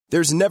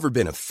There's never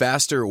been a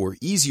faster or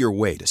easier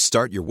way to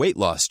start your weight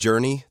loss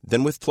journey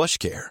than with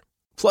PlushCare.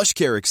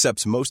 PlushCare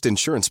accepts most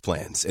insurance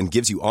plans and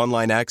gives you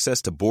online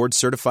access to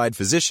board-certified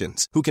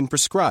physicians who can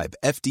prescribe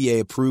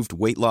FDA-approved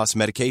weight loss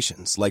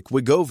medications like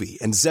Wegovy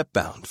and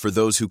Zepbound for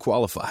those who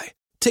qualify.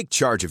 Take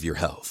charge of your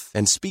health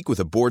and speak with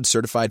a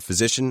board-certified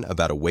physician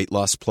about a weight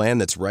loss plan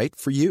that's right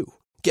for you.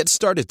 Get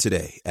started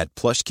today at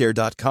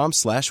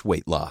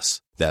plushcare.com/weight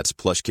loss. That's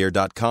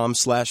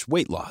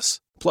plushcare.com/weight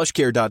loss.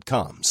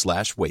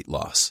 plushcare.com/weight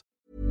loss.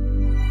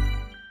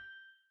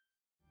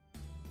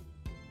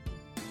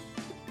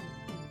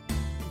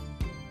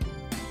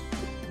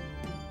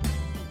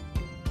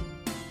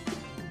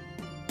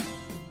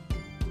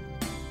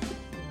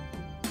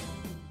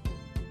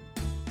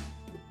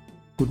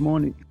 Good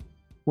morning.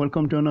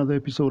 Welcome to another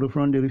episode of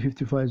Run Daily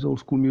 55's Old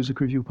School Music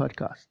Review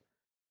Podcast.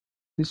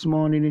 This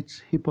morning it's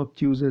Hip Hop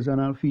Tuesdays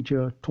and I'll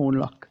feature Tone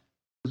Loc.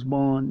 He was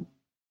born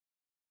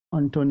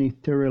Anthony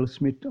Terrell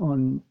Smith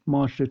on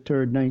March the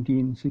 3rd,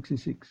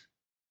 1966.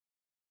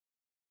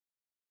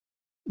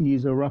 He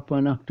is a rapper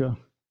and actor,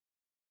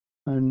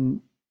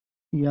 and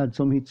he had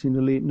some hits in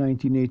the late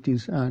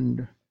 1980s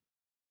and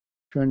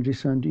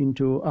transitioned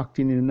into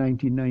acting in the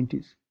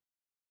 1990s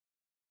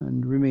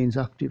and remains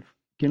active.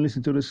 You can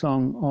listen to the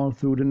song All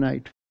Through the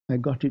Night. I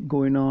Got It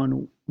Going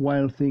On,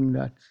 Wild Thing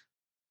That's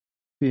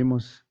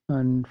famous,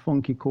 and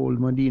Funky Cold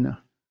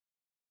Medina.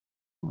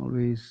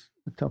 Always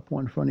a top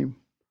one from him.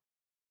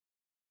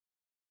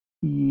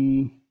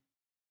 He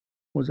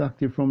was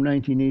active from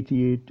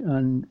 1988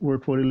 and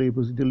worked for the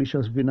labels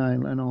Delicious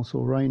Vinyl and also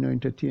Rhino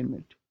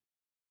Entertainment.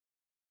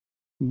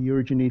 He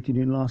originated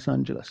in Los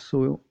Angeles.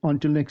 So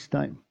until next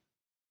time,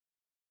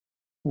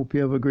 hope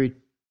you have a great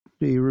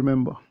day.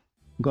 Remember,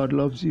 God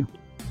loves you.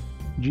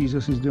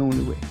 Jesus is the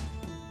only way.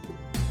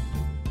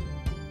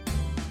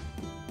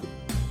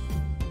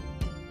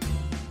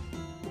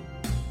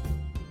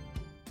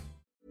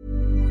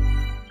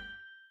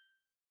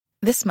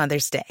 This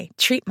Mother's Day,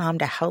 treat mom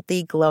to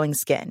healthy, glowing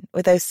skin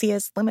with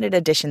Osea's limited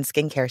edition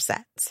skincare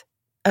sets.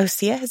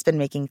 Osea has been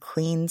making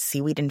clean,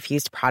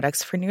 seaweed-infused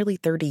products for nearly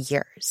 30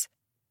 years.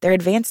 Their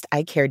advanced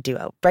eye care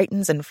duo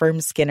brightens and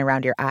firms skin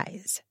around your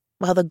eyes,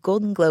 while the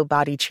Golden Glow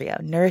Body Trio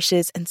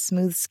nourishes and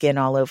smooths skin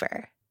all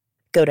over.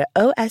 Go to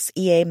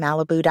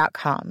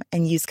OSEAMalibu.com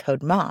and use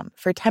code MOM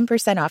for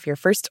 10% off your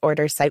first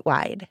order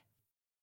site-wide.